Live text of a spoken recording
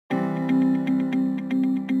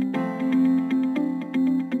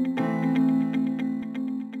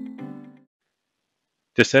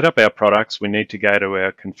To set up our products, we need to go to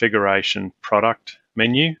our Configuration Product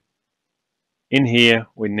menu. In here,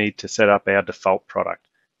 we need to set up our default product.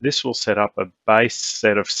 This will set up a base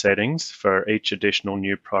set of settings for each additional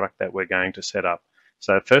new product that we're going to set up.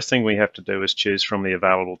 So the first thing we have to do is choose from the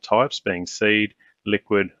available types, being seed,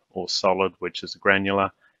 liquid, or solid, which is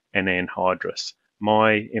granular, and anhydrous.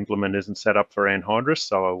 My implement isn't set up for anhydrous,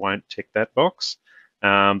 so I won't tick that box.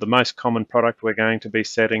 The most common product we're going to be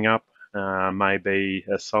setting up may be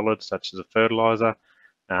a solid, such as a fertilizer,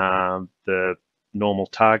 the normal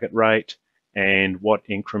target rate, and what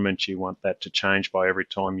increments you want that to change by every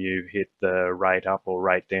time you hit the rate up or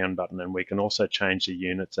rate down button. And we can also change the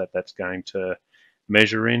units that that's going to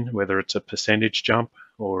measure in, whether it's a percentage jump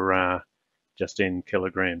or just in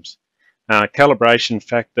kilograms. Calibration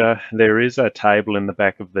factor, there is a table in the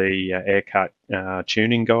back of the aircut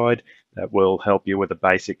tuning guide that will help you with a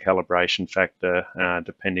basic calibration factor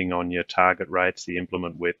depending on your target rates, the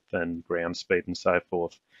implement width and ground speed and so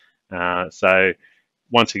forth. So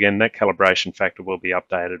once again, that calibration factor will be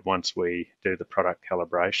updated once we do the product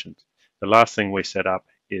calibrations. The last thing we set up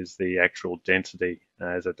is the actual density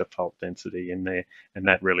as a default density in there, and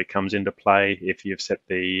that really comes into play if you've set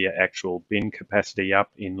the actual bin capacity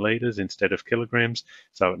up in litres instead of kilograms,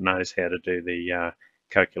 so it knows how to do the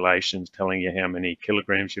calculations telling you how many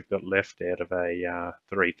kilograms you've got left out of a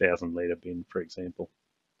 3,000 litre bin, for example.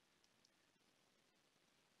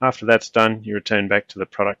 After that's done, you return back to the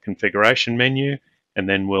product configuration menu, and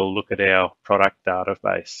then we'll look at our product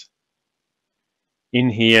database. In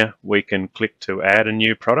here, we can click to add a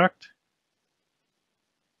new product.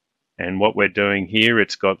 And what we're doing here,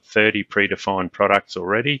 it's got 30 predefined products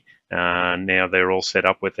already. Now they're all set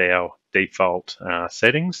up with our default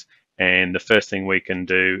settings. And the first thing we can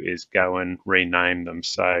do is go and rename them.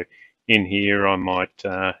 So in here, I might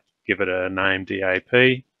give it a name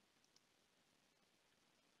DAP.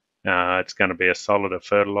 It's going to be a solid of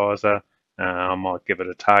fertilizer. I might give it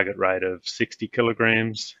a target rate of 60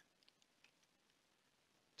 kilograms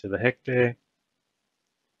to the hectare.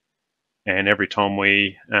 And every time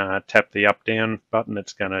we tap the up-down button,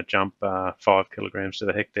 it's going to jump 5 kilograms to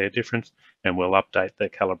the hectare difference, and we'll update the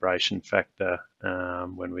calibration factor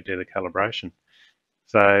when we do the calibration.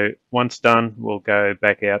 So once done, we'll go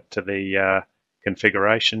back out to the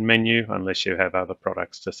configuration menu unless you have other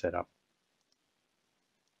products to set up.